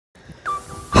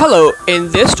Hello,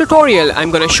 in this tutorial I'm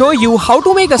gonna show you how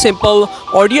to make a simple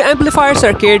audio amplifier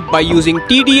circuit by using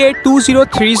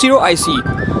TDA2030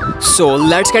 IC. So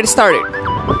let's get started.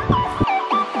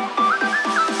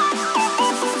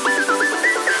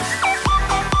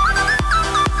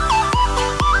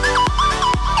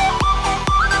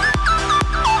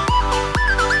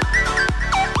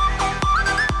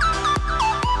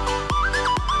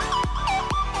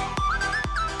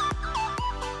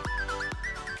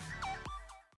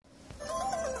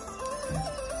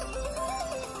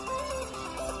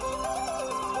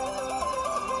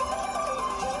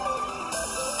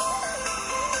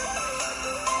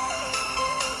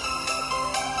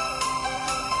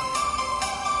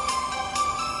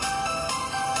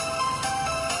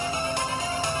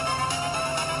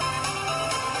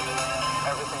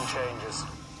 Changes.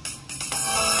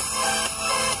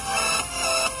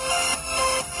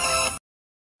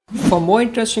 For more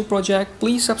interesting project,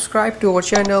 please subscribe to our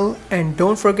channel and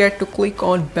don't forget to click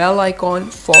on bell icon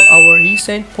for our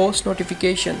recent post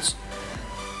notifications.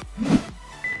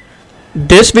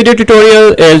 This video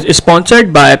tutorial is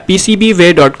sponsored by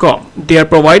PCBway.com. They are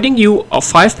providing you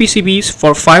 5 PCBs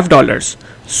for $5.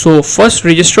 So first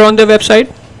register on their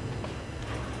website.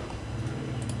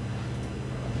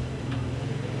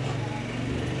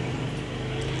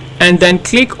 And then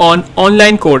click on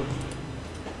online code.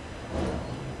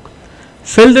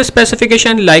 Fill the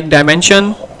specification like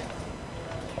dimension,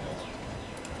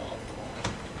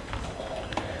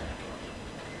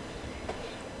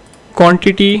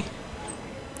 quantity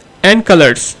and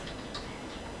colors.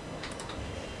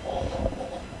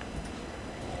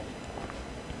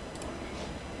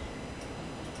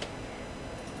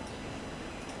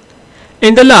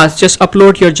 In the last, just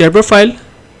upload your Gerber file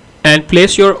and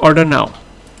place your order now.